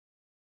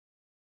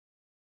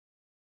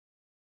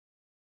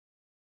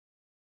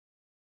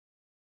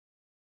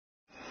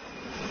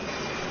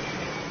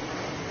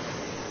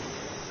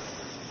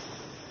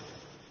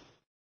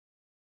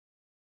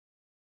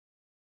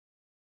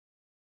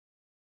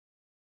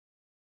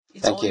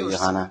Thank you,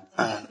 Johanna.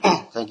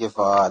 Thank you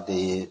for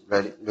the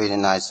really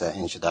nice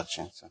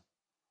introduction.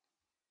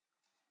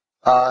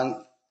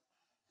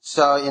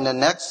 So in the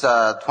next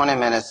 20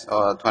 minutes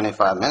or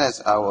 25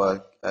 minutes, I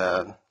will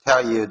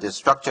tell you the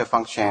structure,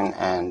 function,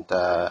 and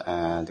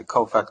the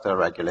cofactor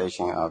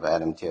regulation of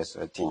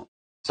ADAMTS13.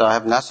 So I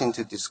have nothing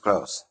to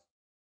disclose.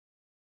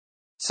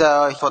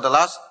 So for the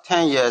last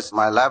 10 years,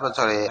 my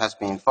laboratory has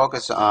been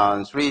focused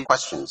on three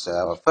questions.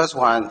 First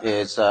one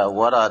is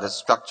what are the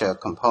structure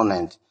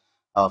components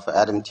of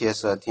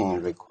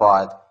ADAMTS13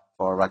 required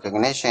for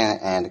recognition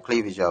and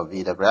cleavage of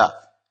VWF?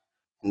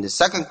 And the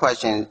second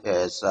question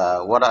is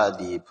what are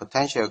the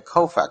potential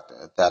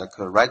cofactors that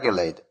could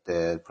regulate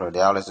the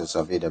proteolysis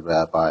of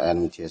VWF by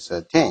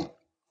ADAMTS13?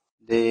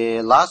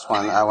 The last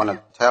one I want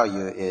to tell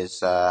you is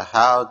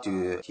how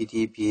do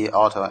TTP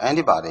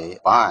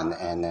autoantibody bind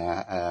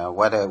and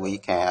whether we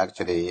can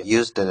actually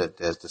use the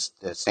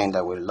thing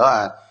that we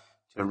learned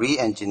to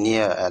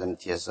re-engineer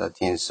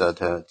ADAMTS13 so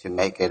to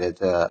make it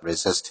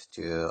resist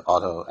to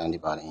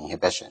autoantibody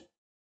inhibition.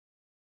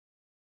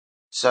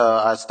 So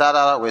I start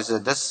out with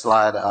this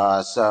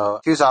slide. So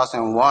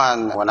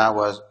 2001, when I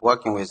was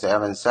working with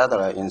Evan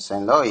Sadler in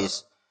St.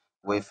 Louis,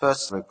 we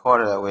first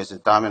reported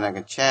with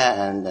Dominic Chen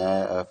and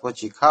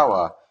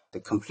Fujikawa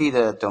the complete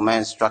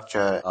domain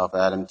structure of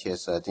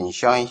ADAMTS13.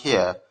 Showing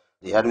here,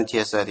 the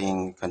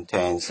ADAMTS13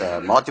 contains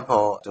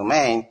multiple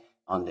domains.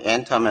 On the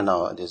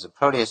N-terminal, there's a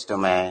protease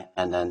domain,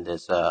 and then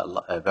there's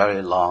a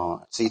very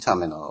long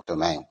C-terminal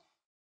domain.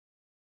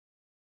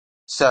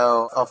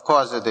 So, of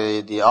course,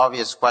 the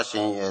obvious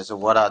question is,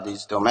 what are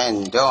these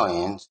domains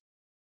doing?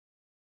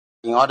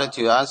 In order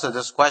to answer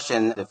this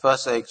question, the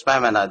first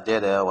experiment I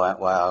did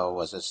while I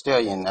was still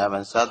in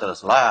Evan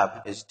Sadler's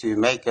lab is to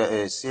make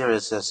a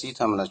series of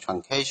C-terminal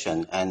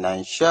truncation and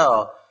then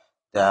show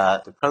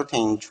that the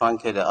protein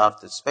truncated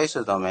after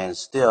spatial domain is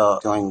still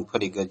doing a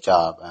pretty good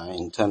job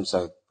in terms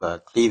of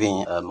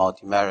cleaving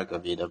multimeric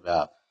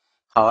VWF.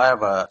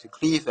 However, to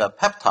cleave a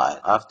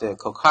peptide after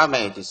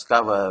Kokame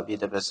discovered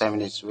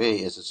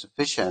VW73 is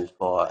sufficient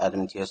for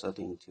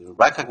ADAMTS13 to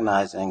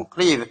recognize and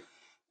cleave.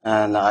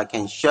 And I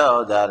can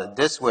show that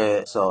this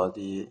way, so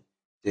the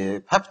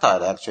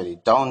peptide actually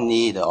don't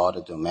need all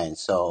the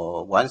domains.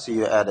 So once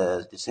you add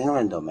a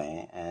disintegrant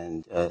domain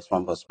and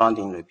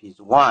thrombosponding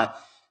repeats 1,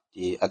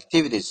 the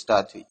activities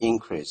start to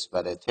increase,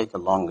 but it takes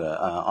longer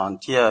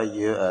until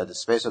the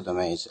spatial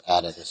domain is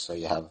added, so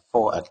you have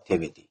full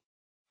activity.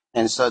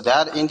 And so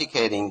that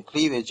indicating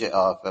cleavage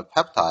of a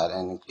peptide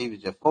and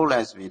cleavage of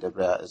full-length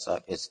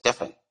VWF is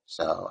different.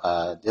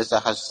 So this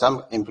has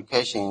some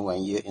implication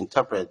when you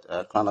interpret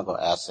a clinical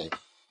assay,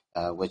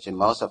 which is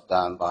most of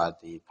done by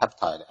the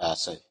peptide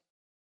assay.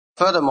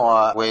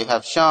 Furthermore, we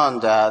have shown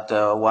that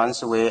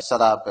once we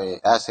set up an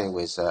assay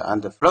with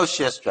under flow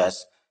shear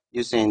stress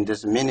using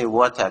this mini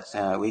vortex,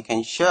 we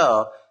can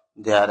show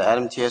that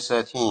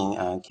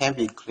ADAMTS13 can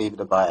be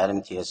cleaved by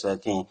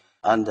ADAMTS13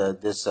 under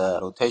this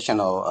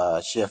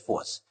rotational shear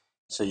force.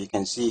 So you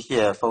can see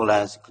here full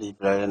length cleave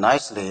very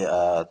nicely,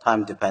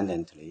 time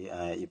dependently.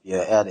 If you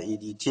add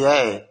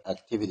EDTA,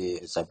 activity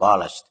is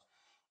abolished.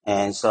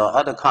 And so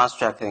other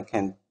constructs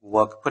can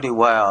work pretty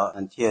well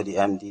until the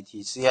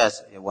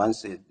MDTCS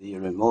once you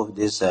remove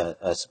this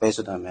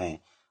spatial domain.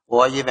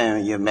 Or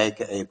even you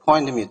make a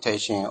point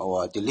mutation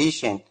or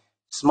deletion,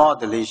 small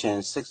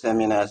deletion, 6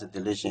 amino acid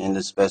deletion in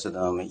the spatial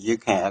domain, you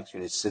can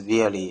actually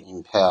severely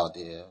impair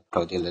the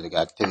proteolytic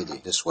activity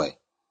this way.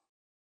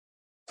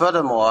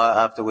 Furthermore,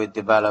 after we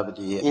developed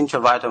the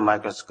intravital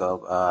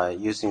microscope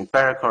using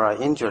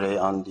ferrochloride injury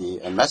on the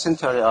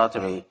mesenteric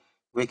artery,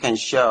 we can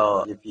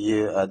show if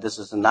you this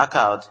is a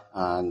knockout,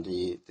 and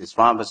the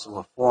thrombus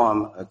will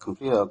form a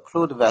complete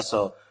occluded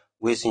vessel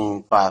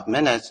within 5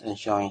 minutes, and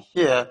showing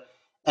here.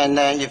 And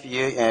then if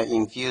you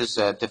infuse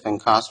a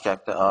different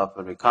construct of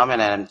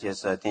recombinant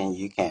ADAMTS13,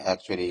 you can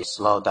actually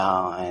slow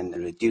down and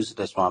reduce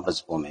the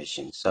thrombus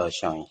formation. So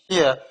showing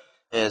here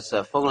is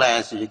a full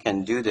length. You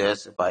can do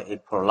this by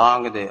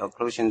prolong the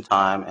occlusion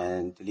time,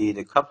 and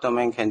the cup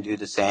domain can do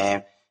the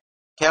same.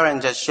 Karen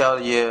just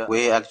showed you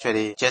we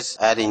actually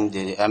just adding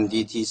the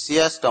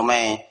MDTCS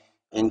domain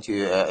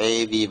into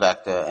AAV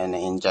vector and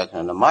injection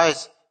in the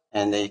mice,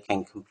 and they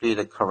can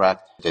completely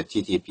correct the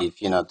TTP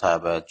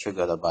phenotype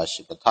triggered by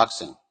Shiga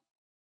toxin.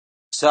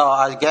 So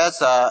I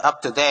guess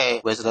up to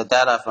date with the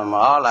data from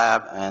our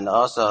lab and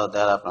also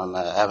data from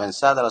Evan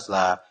Sadler's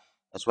lab,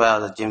 as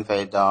well as Jim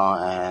Fei Dong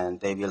and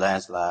David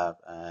Lang's lab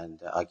and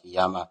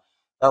Akiyama.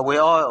 We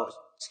all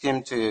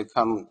seem to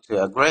come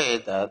to agree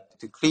that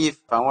to cleave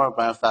fungal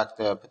brand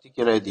factor,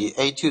 particularly the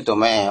A2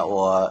 domain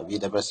or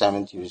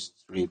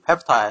VW73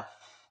 peptide,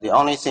 the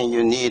only thing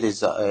you need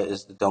is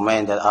the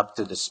domain that up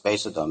to the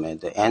spatial domain,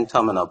 the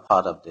N-terminal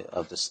part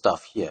of the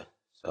stuff here.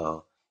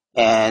 So,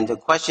 and the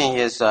question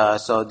is,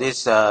 so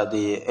this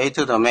the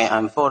A2 domain,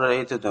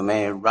 unfolded A2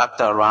 domain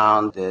wrapped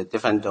around the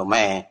different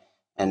domain,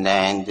 and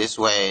then this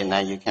way now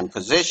you can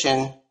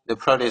position the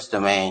protease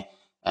domain,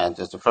 and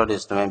as the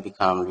protease domain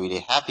become really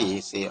happy,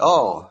 you see,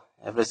 oh,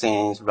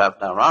 everything's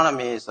wrapped around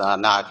me, so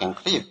now I can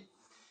cleave.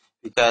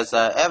 Because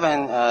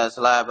Evan's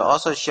lab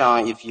also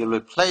shown if you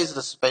replace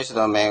the spatial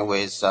domain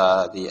with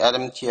the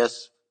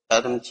ADAMTS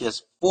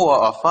 4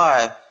 or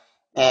 5,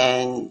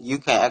 and you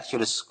can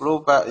actually screw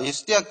back. You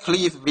still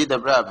cleave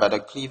VWAP,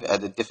 but cleave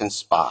at a different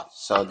spot.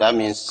 So that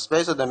means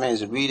spatial domain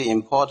is really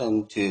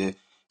important to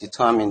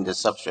determine the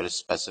substrate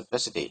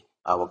specificity.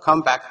 I will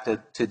come back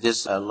to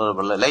this a little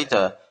bit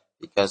later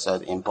because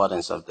of the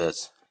importance of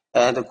this.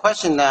 And the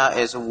question now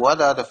is,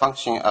 what are the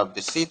function of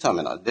the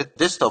C-terminal, the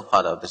distal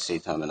part of the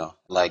C-terminal,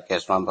 like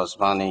as thrombus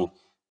bonding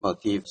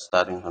motif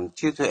starting from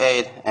 2 to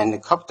 8 and the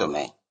cup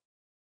domain.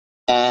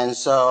 And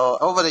so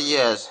over the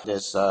years,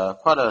 there's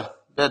quite a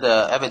bit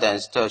of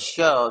evidence to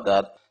show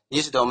that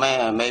this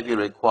domain may be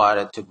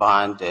required to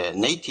bind the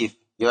native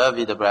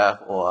UV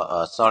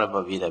or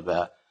soluble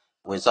VWAP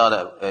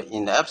without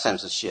in the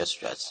absence of shear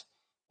stress.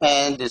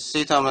 And the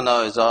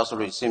C-terminal is also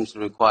seems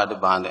required to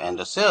bind the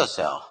endothelial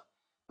cell.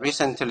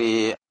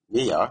 Recently,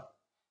 Mia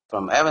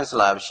from Evans'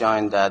 lab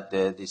showing that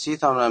the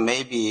C-terminal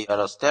may be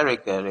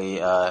allosterically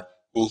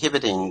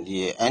inhibiting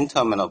the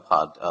N-terminal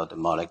part of the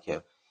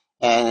molecule.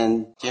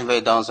 And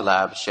Jinwei Dong's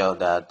lab showed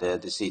that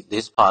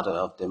this part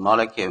of the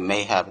molecule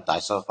may have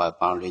disulfide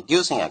bond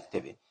reducing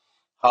activity.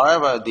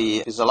 However,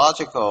 the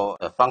physiological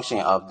function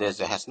of this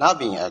has not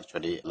been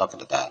actually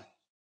looked at.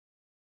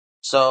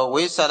 So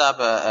we set up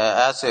an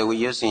assay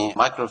using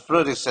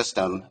microfluidic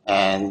system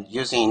and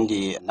using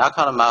the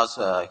knockout mouse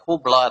whole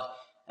blood,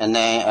 and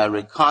then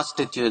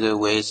reconstituted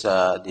with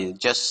the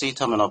just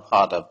C-terminal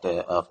part of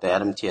the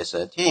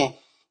ADAMTS13.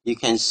 You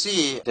can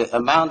see the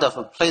amount of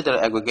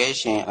platelet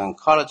aggregation and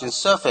collagen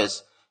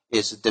surface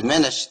is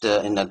diminished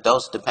in a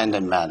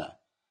dose-dependent manner.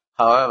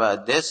 However,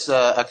 this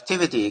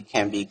activity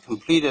can be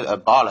completely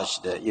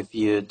abolished if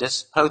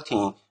this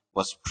protein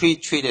was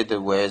pre-treated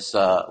with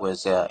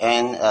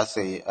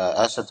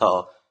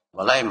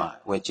N-acetylvalemide,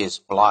 which is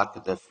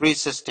block the free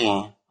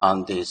cysteine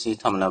on the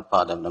C-terminal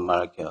part of the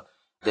molecule.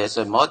 There's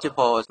a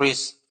multiple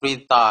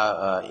free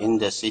dial in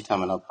the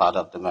C-terminal part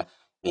of the molecule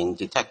being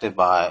detected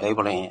by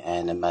labeling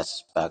and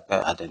mass spec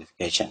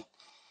identification.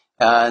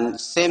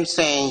 And same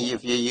thing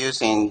if you're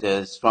using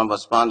the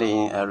thrombus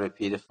bonding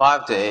repeat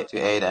 5 to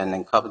 8 and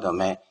then cup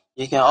domain,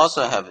 you can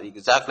also have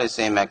exactly the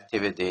same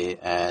activity,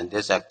 and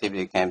this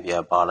activity can be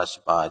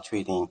abolished by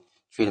treatment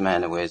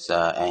with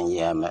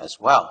NEM as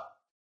well.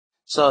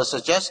 So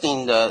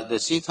suggesting the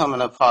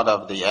C-terminal part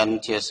of the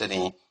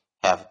ADAMTS13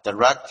 have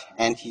direct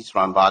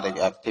anti-thrombotic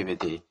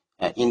activity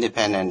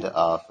independent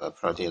of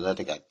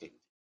proteolytic activity.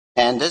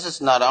 And this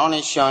is not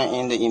only shown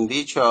in the in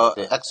vitro,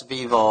 the ex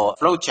vivo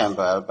flow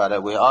chamber,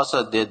 but we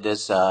also did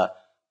this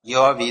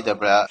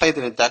URVW,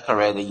 platelet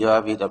decorated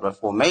URVW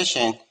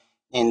formation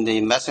in the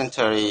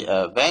mesentery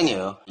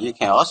venue. You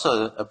can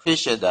also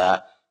appreciate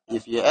that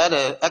if you add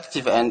an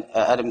active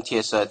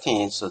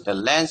ADAMTS13, so the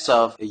length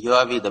of the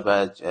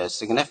URVW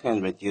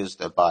significantly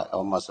reduced by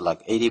almost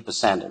like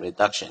 80%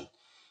 reduction.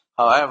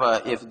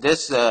 However, if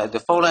this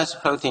the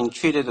full-length protein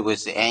treated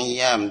with the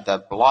NEM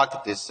that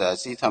block this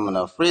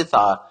C-terminal free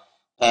thaw,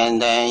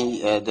 and then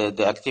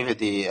the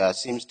activity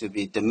seems to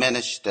be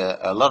diminished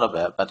a little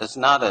bit, but it's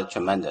not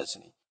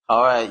tremendously.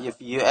 However, if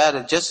you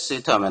add just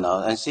C-terminal,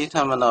 and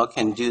C-terminal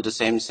can do the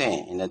same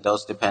thing in a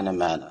dose-dependent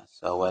manner.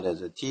 So whether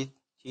it's a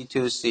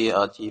T2C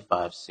or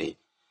T5C,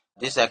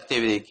 this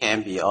activity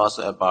can be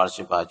also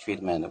abolished by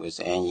treatment with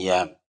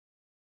NEM.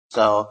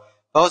 So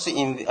both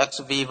in ex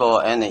vivo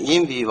and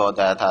in vivo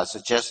data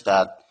suggest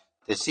that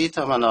the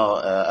C-terminal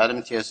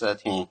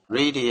ADAMTS13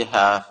 really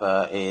have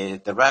a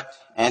direct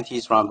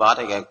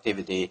anti-thrombotic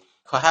activity,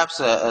 perhaps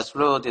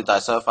through the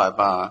disulfide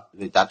bond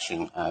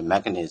reduction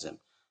mechanism.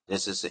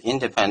 This is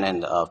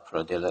independent of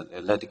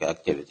proteolytic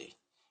activity.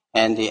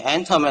 And the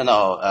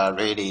N-terminal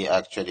really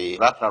actually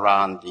wrapped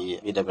around the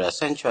VWAP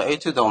central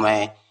A2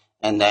 domain,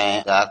 and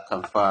then that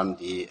confirmed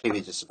the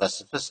cleavage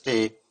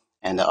specificity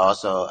and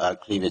also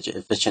cleavage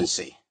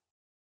efficiency.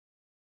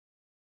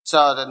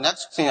 So the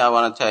next thing I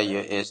want to tell you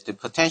is the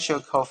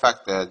potential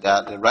cofactor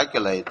that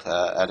regulate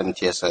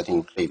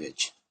ADAMTS13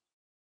 cleavage.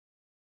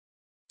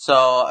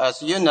 So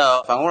as you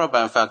know, van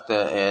Urban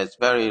factor is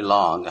very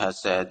long. It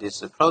has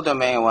this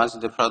prodomain. Once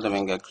the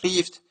prodomain get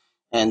cleaved,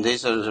 and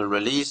this is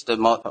released the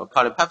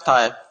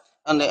polypeptide.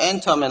 On the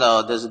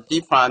N-terminal, there's a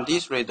D'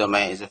 D3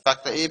 domain is a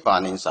factor A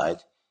bonding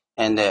site,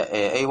 and the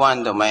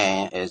A1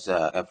 domain is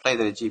a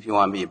platelet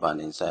GP1B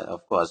bonding site.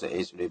 Of course, it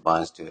easily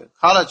bonds to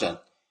collagen.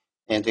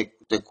 And the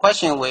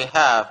question we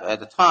have at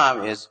the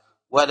time is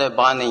whether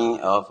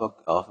bonding of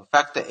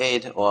factor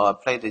 8 or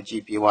platelet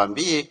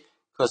GP1B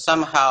could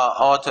somehow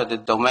alter the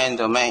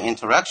domain-domain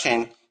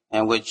interaction,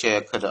 and which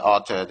could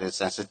alter the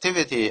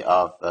sensitivity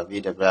of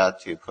VWAP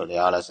to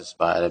proteolysis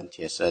by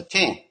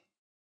ADAMTS13.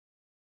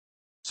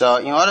 So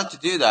in order to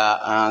do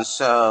that,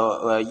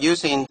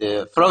 using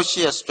the flow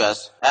shear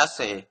stress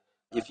assay,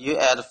 if you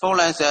add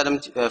full-length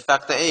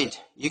factor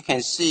 8, you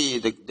can see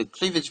the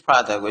cleavage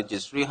product, which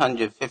is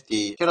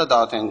 350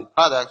 kilodalton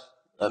product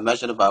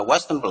measured by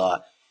Western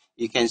blot.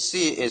 You can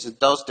see is a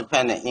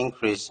dose-dependent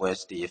increase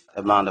with the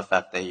amount of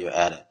factor you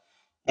added.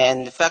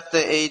 And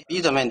factor 8 B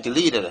domain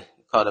deleted,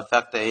 called the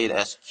factor 8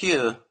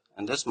 SQ,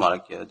 and this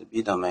molecule, the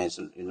B domain is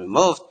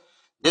removed,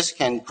 this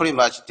can pretty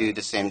much do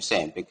the same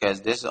thing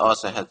because this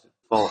also has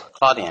full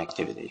clotting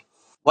activity.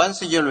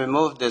 Once you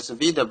remove this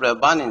VW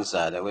binding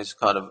site, which is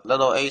called a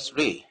little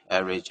A3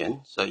 region,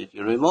 so if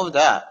you remove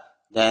that,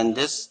 then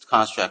this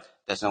construct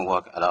doesn't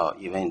work at all,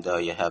 even though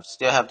you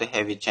still have the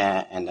heavy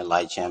chain and the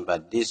light chain,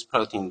 but this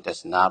protein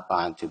does not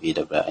bind to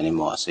VW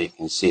anymore. So you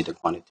can see the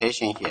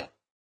quantitation here.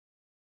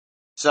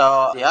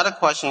 So the other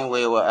question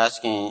we were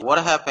asking,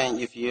 what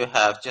happens if you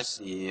have just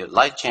the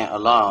light chain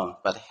alone,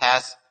 but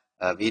has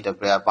a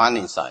VW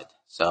binding site?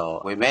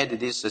 So we made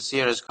this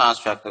series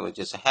construct, which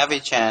is a heavy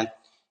chain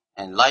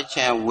and light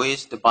chain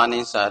with the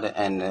binding site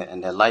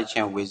and the light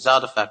chain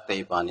without the factor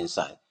A binding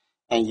site.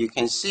 And you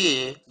can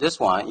see this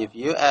one, if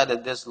you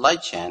added this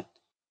light chain,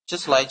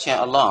 just light chain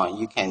alone,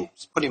 you can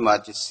pretty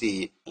much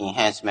see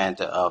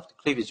enhancement of the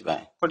cleavage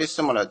band, pretty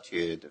similar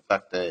to the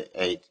factor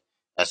 8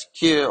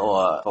 SQ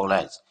or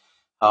FOLAS.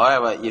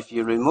 However, if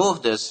you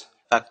remove this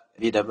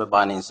VW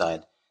binding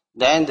site,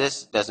 then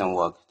this doesn't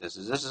work. This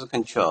is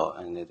control,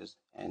 and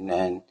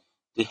then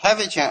the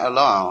heavy chain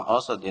alone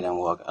also didn't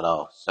work at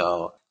all.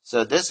 So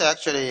this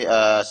actually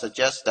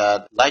suggests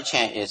that light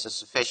chain is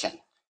sufficient.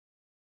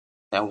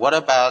 Then what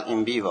about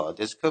in vivo?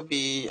 This could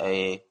be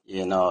a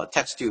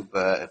test tube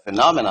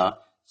phenomena.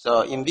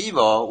 So in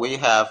vivo, we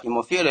have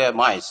hemophilia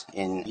mice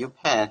in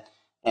UPenn.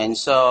 And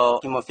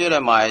so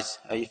hemophilia mice,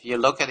 if you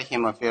look at the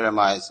hemophilia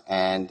mice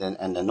and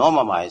the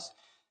normal mice,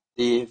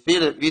 the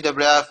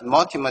VWF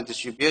multimer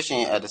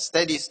distribution at a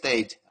steady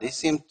state, they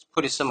seem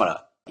pretty similar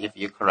if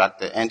you correct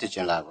the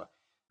antigen level.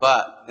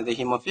 But the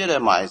hemophilia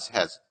mice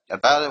has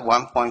about a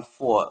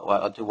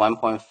 1.4 to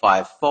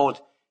 1.5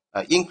 fold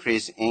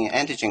increase in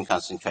antigen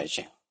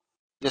concentration.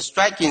 The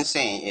striking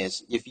thing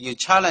is if you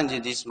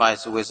challenge these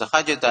mice with a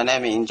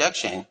hydrodynamic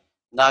injection,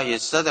 now you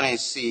suddenly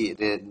see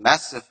the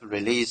massive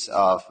release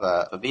of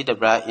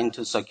VWF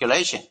into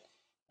circulation,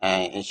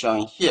 and it's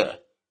showing here.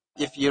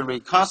 If you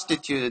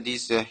reconstitute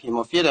these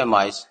hemophilia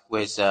mice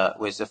with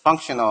a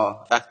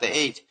functional factor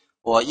 8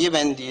 or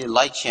even the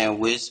light chain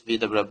with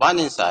VWF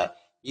binding site,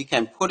 you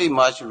can pretty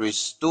much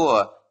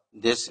restore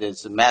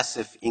this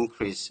massive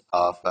increase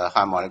of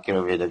high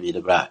molecular weight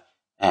VWF,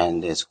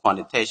 and this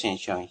quantitation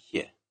shown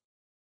here.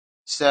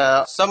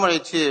 So summary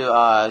 2,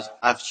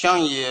 I've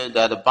shown you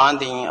that the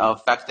bonding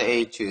of factor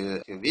A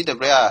to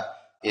VWF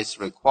is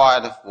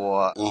required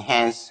for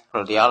enhanced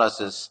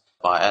proteolysis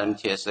by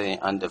ADAMTS13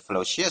 under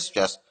flow shear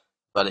stress.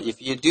 But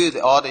if you do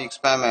all the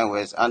experiment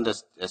with under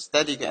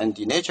static and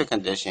denatured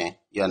condition,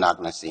 you're not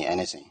going to see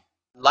anything.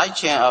 Light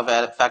chain of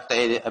factor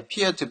A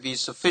appear to be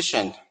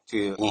sufficient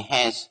to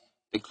enhance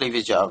the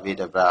cleavage of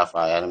VWF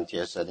by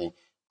ADAMTS13,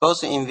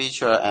 both in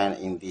vitro and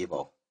in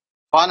vivo.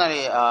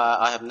 Finally,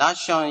 I have not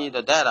shown you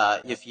the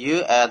data. If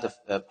you add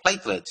a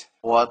platelet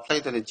or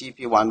platelet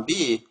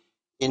GP1B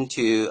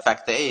into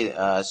factor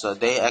 8, so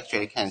they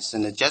actually can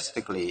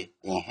synergistically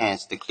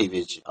enhance the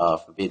cleavage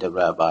of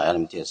VWF by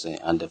ADAMTS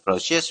under flow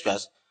shear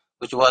stress,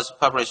 which was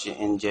published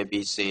in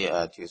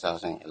JBC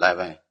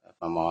 2011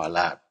 from our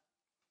lab.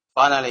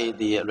 Finally,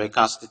 the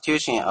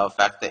reconstitution of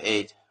factor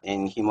 8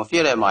 in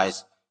hemophilia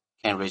mice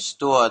can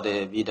restore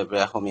the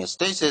VWF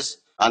homeostasis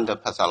under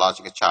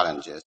pathological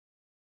challenges.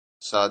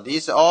 So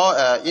these all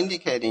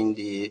indicating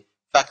the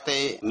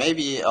factor,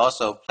 maybe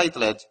also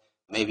platelet,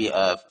 maybe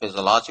a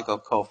physiological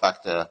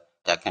cofactor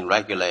that can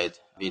regulate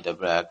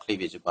VWF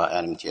cleavage by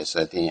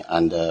ADAMTS13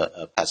 under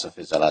a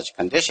pathophysiologic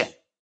condition.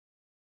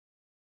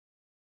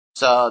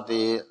 So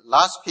the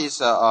last piece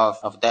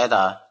of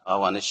data I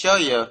want to show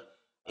you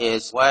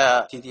is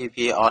where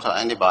TTP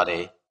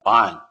autoantibody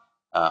bind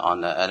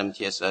on the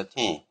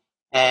ADAMTS13.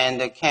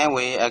 And can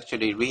we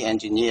actually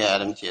re-engineer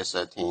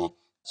ADAMTS13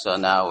 so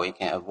now we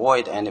can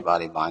avoid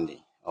antibody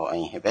binding or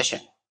inhibition?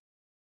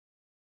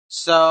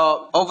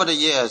 So over the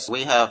years,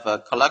 we have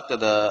collected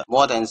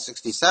more than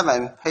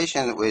 67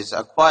 patients with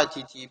acquired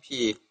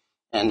TTP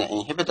and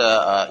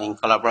inhibitor in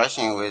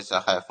collaboration with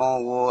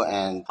Haifeng Wu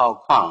and Hao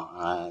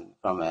Kwang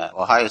from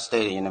Ohio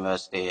State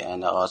University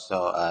and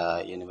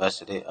also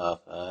University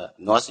of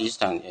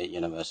Northeastern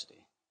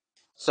University.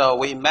 So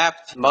we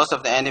mapped most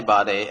of the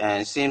antibody,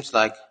 and it seems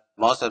like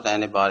most of the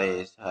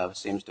antibodies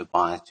seems to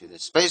bind to the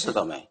spatial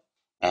domain.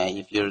 And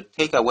if you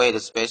take away the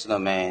spatial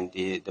domain,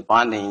 the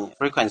binding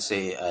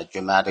frequency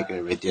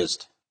dramatically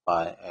reduced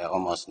by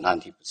almost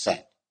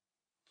 90%.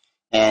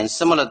 And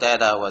similar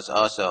data was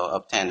also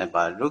obtained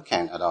by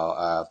Lucan et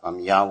al.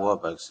 From Jan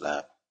Warburg's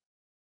lab.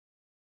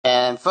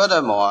 And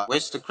furthermore,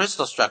 with the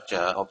crystal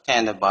structure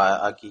obtained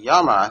by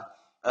Akiyama,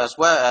 as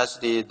well as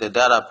the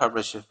data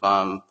published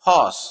from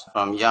Pause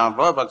from Jan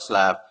Warburg's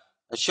lab,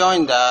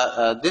 showing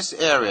that this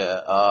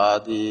area,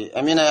 the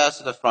amino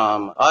acid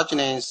from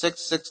arginine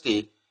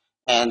 660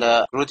 and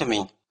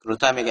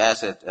glutamic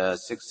acid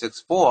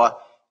 664,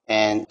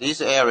 and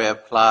this area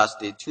plus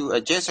the two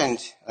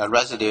adjacent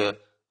residue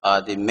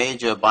are the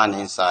major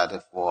binding site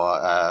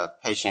for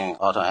patient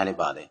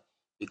autoantibody.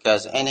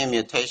 Because any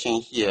mutation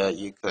here,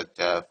 you could,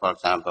 for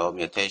example,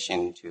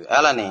 mutation to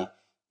alanine,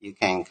 you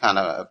can kind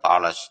of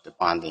abolish the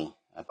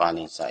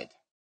binding site.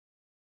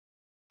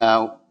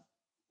 Now,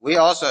 We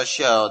also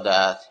show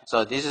that,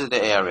 so this is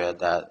the area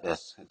that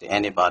the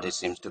antibody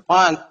seems to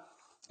bind.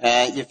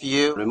 And if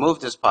you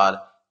remove this part,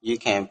 you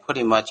can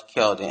pretty much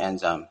kill the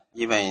enzyme.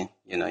 Even,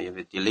 if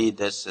you delete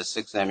this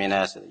 6 amino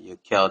acid, you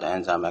kill the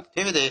enzyme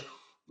activity.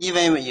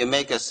 Even when you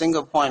make a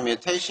single point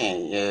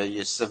mutation,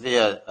 you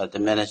severe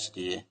diminish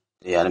the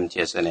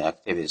ADAMTS13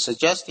 activity,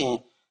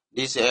 suggesting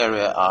this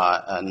area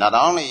are not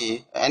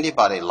only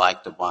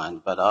antibody-like to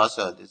bind, but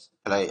also this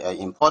play an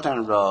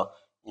important role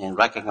in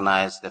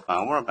recognize the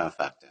von Willebrand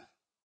factor.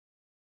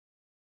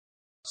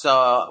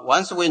 So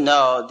once we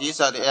know these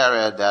are the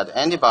areas that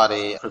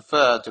antibody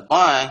prefer to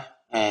bind,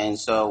 and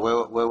so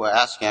we were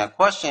asking a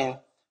question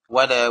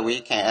whether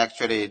we can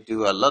actually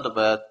do a little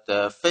bit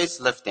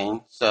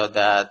facelifting so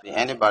that the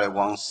antibody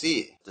won't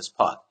see this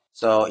part.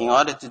 So in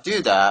order to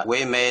do that,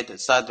 we made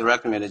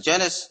site-directed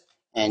mutagenesis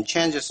and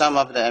changed some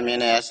of the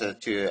amino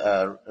acid to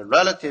a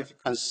relatively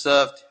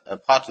conserved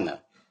partner.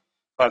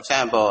 For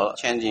example,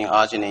 changing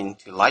arginine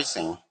to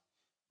lysine,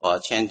 or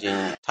changing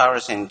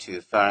tyrosine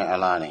to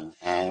phenylalanine,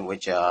 and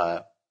which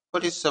are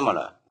pretty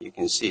similar. You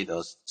can see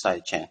those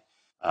side chains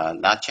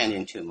not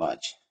changing too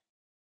much.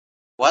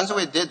 Once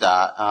we did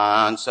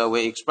that, so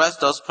we express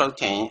those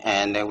proteins,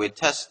 and then we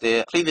test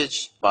the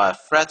cleavage by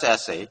FRET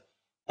assay.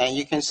 And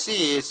you can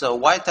see, so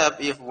white type,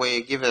 if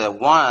we give it a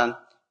 1,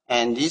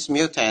 and this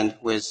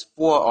mutant with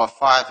 4 or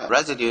 5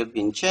 residue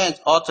being changed,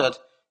 altered,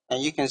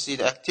 and you can see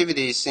the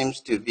activity seems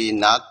to be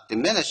not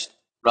diminished,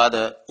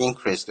 rather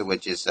increased,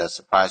 which is a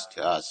surprise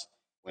to us.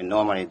 We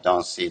normally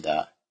don't see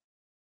that.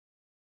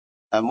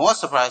 More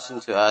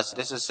surprising to us,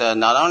 this is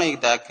not only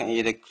that can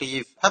either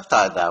cleave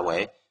peptide that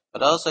way,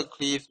 but also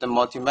cleave the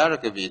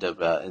multimeric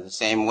beta in the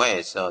same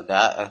way. So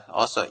that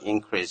also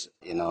increased,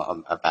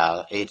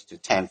 about 8 to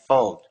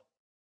 10-fold.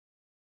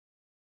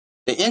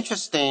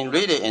 The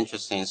really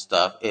interesting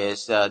stuff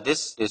is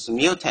this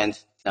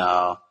mutant.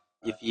 Now,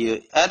 if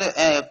you add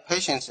a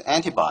patient's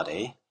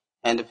antibody,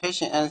 and the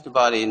patient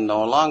antibody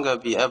no longer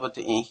be able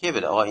to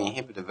inhibit or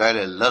inhibit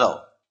very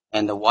little,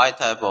 and the Y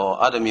type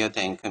or other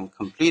mutant can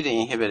completely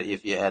inhibit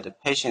if you add a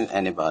patient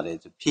antibody.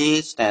 The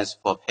P stands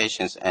for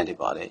patient's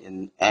antibody,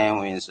 and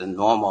N means the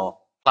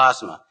normal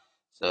plasma.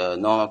 So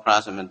normal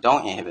plasma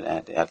don't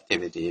inhibit the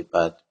activity,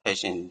 but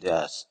patient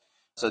does.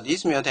 So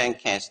these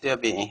mutants can still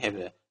be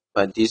inhibited,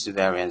 but these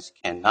variants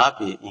cannot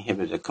be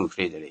inhibited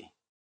completely.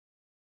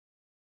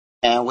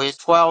 And with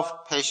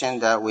 12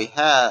 patients that we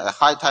had a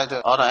high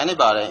titer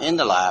autoantibody in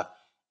the lab,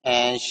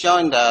 and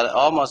showing that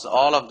almost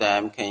all of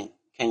them can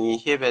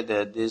inhibit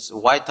this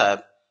Y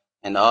type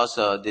and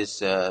also this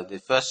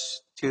the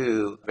first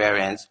 2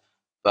 variants.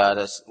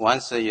 But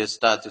once you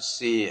start to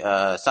see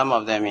some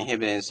of them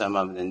inhibiting, some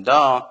of them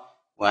don't,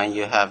 when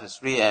you have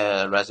 3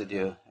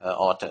 residue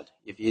altered.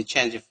 If you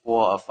change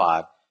 4 or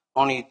 5,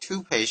 only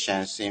 2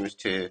 patients seems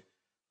to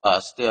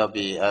still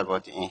be able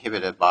to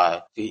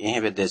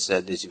inhibit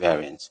these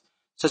variants,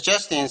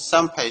 suggesting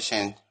some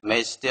patients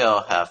may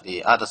still have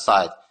the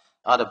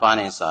other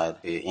binding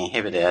site to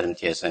inhibit the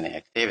ADAMTS13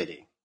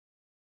 activity.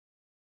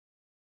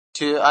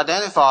 To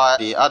identify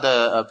the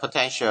other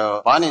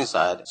potential binding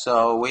site,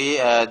 so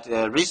we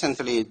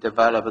recently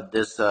developed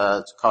this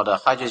called a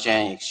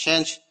hydrogen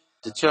exchange,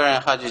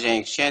 deuterium hydrogen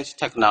exchange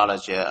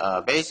technology.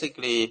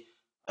 Basically,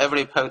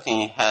 every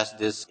protein has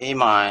this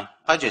amine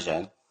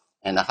hydrogen,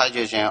 and the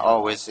hydrogen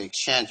always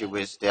exchange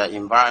with their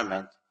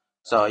environment.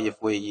 So if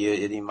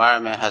the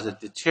environment has a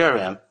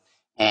deuterium,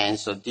 and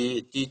so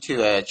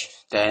D2H,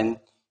 then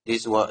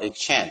this will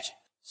exchange.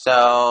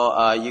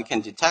 So you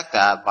can detect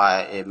that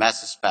by a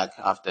mass spec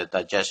after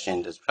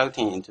digestion this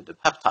protein into the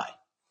peptide.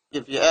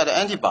 If you add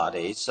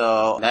antibody,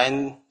 so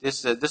then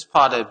this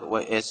part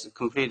is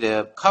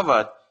completely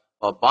covered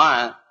or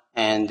bound,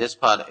 and this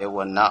part it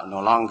will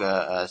no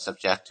longer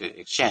subject to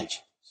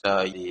exchange.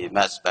 So the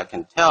mass spec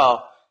can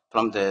tell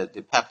from the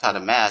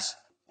peptide mass,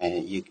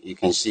 and you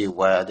can see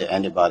where the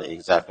antibody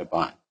exactly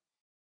binds.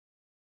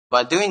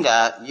 By doing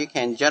that, you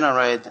can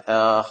generate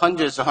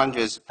hundreds of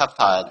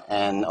peptide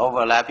and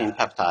overlapping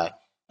peptide.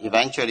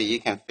 Eventually, you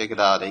can figure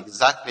out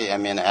exactly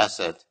amino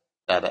acid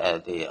that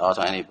the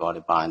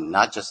autoantibody bind,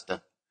 not just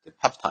the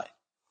peptide.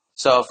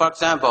 So, for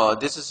example,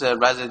 this is a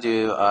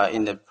residue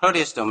in the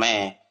protease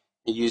domain.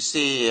 You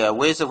see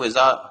with or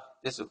without,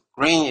 this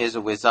green is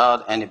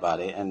without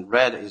antibody and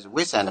red is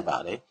with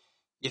antibody.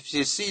 If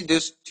you see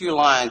these 2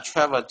 lines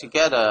travel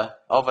together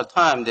over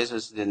time, this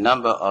is the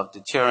number of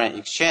deuterium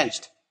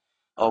exchanged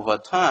over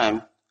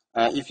time.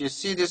 If you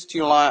see these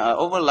 2 lines are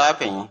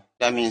overlapping,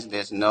 that means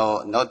there's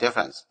no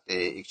difference.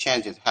 The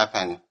exchanges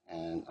happen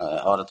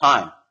all the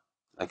time,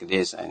 like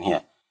this and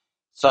here.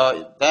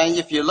 So then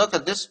if you look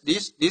at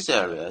these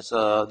areas,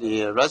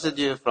 the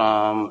residue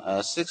from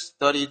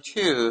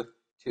 632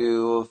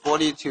 to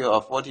 42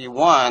 or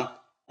 41,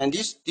 and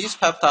these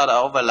peptides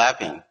are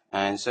overlapping.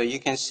 And so you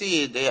can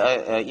see they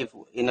are, if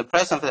in the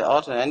presence of the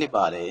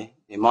autoantibody,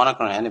 the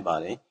monoclonal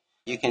antibody,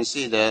 you can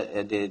see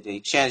that the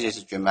exchange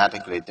is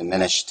dramatically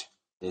diminished.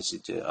 This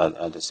is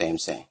the same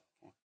thing.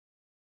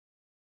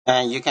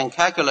 And you can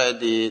calculate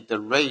the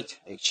rate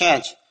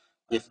exchange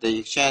If the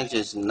exchange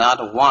is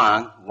not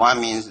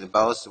 1 means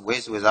both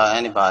with without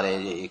antibody,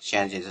 the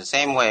exchange is the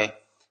same way.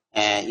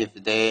 And if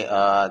they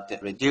are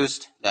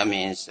reduced, that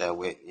means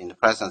in the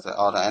presence of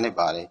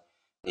autoantibody,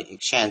 the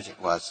exchange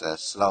was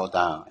slowed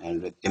down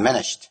and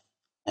diminished.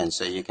 And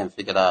so you can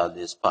figure out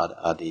this part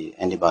of the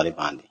antibody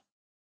binding.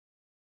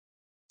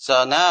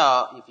 So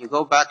now, if you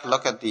go back and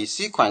look at the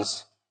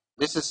sequence,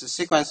 this is the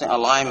sequencing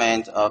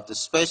alignment of the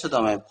spatial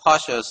domain,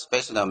 partial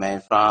spatial domain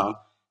from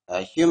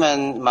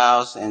human,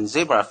 mouse, and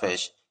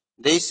zebrafish.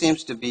 They seem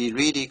to be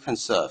really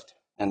conserved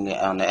on the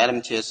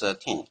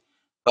ADAMTS13.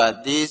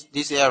 But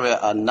these areas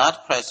are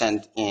not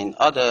present in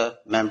other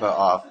member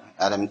of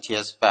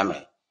ADAMTS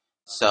family.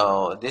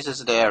 So this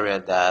is the area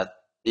that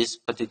this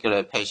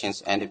particular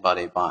patient's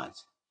antibody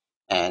binds.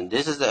 And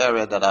this is the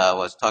area that I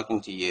was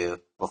talking to you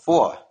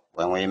before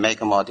when we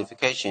make a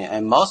modification.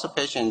 And most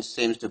patients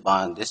seem to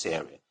bind this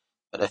area,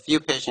 but a few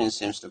patients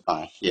seem to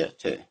bind here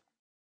too.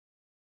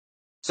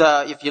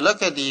 So if you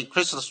look at the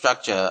crystal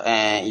structure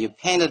and you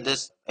painted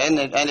this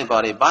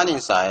antibody binding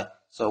site,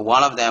 so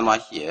one of them are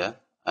here,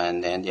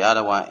 and then the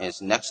other one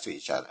is next to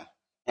each other.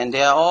 And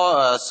they are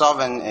all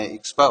solvent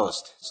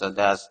exposed, so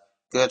that's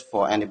good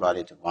for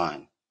antibody to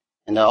bind.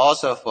 And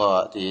also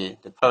for the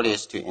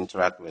protease to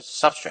interact with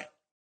substrate.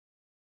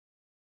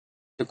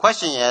 The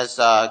question is,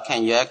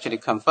 can you actually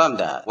confirm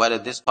that, whether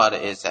this part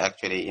is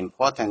actually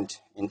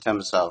important in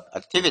terms of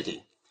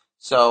activity?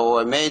 So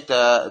we made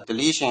the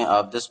deletion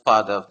of this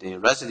part of the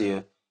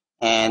residue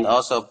and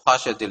also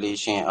partial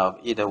deletion of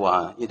either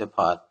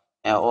part,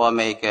 and or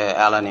make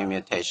alanine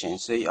mutation.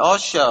 So it all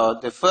show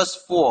the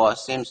first 4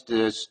 seems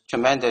to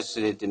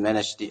tremendously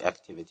diminish the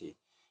activity.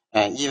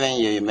 And even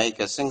you make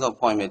a single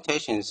point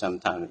mutation,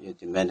 sometimes it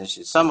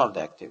diminishes some of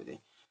the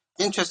activity.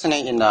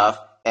 Interestingly enough,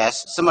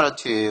 as similar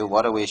to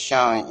what we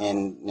shown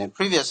in the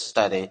previous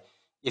study,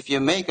 if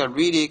you make a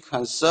really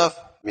conserved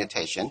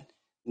mutation,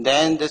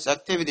 then this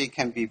activity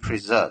can be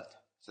preserved.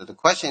 So the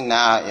question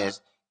now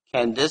is,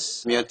 can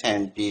this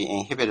mutant be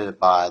inhibited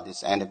by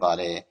this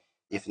antibody?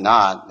 If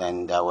not,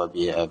 then that would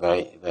be a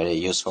very, very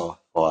useful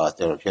for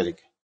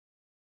therapeutic.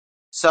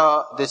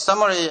 So the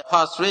summary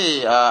part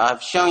 3,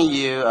 I've shown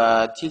you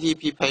a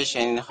TTP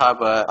patient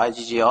harbor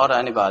IgG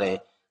autoantibody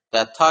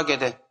that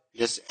targeted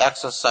this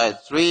exercise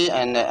 3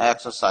 and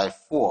exercise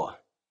 4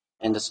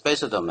 in the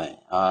spatial domain.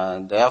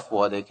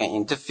 Therefore, they can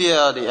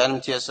interfere the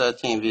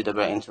ADAMTS13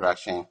 VW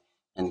interaction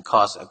and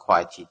cause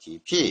acquired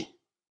TTP.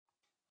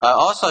 I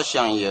also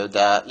shown you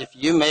that if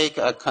you make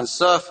a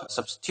conserved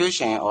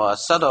substitution or a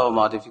subtle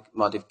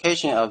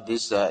modification of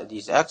these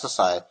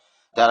exercise,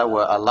 that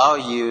will allow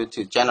you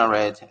to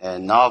generate a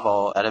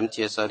novel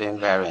ADAMTS13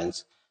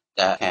 variants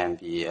that can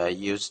be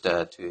used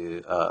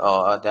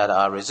or that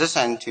are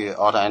resistant to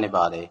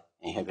autoantibody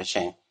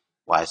inhibition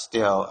while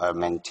still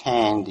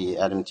maintain the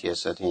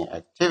ADAMTS13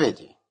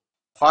 activity.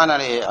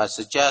 Finally, I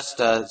suggest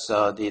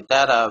so the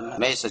data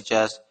may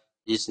suggest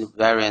these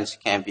variants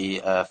can be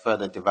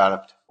further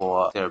developed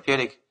for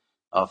therapeutic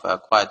of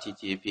acquired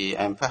TTP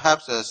and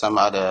perhaps some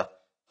other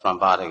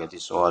thrombotic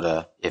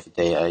disorder if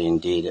they are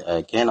indeed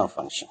gain of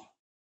function.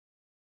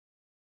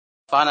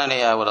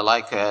 Finally, I would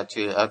like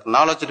to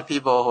acknowledge the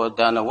people who have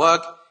done the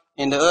work.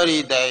 In the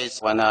early days,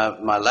 when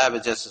my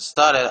lab just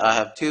started, I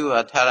have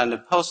 2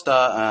 talented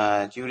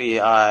postdocs, Julie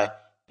I,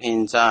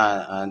 Ping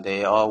Zhang, and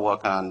they all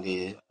work on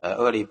the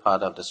early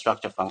part of the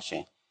structure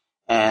function.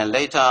 And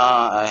later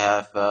on, I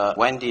have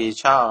Wendy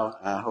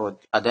Chow, who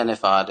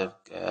identified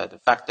the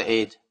factor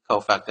 8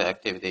 cofactor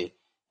activity.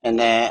 And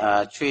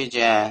then Chui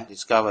Jian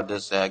discovered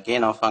this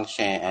gain of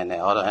function and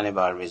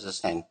autoantibody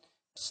resistant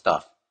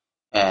stuff.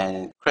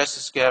 And Chris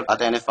Skip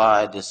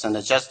identified the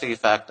synergistic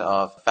effect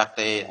of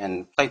factor 8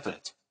 and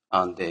platelet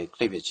on the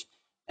cleavage.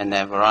 And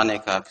then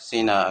Veronica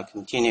Casina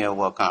continued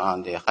work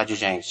on the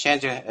hydrogen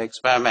exchange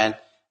experiment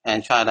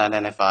and try to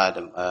identify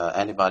the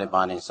antibody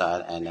binding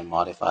site and then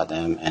modify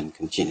them and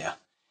continue.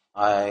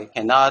 I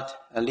cannot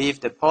leave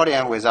the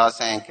podium without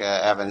thanking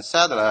Evan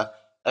Sadler.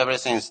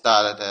 Everything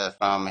started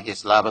from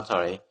his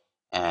laboratory,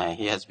 and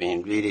he has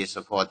been really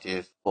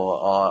supportive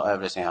for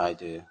everything I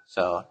do.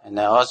 So, and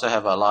I also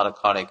have a lot of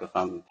colleagues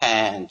from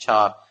Penn and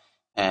CHOP,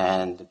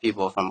 and the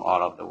people from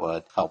all over the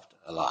world helped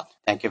a lot.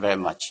 Thank you very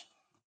much.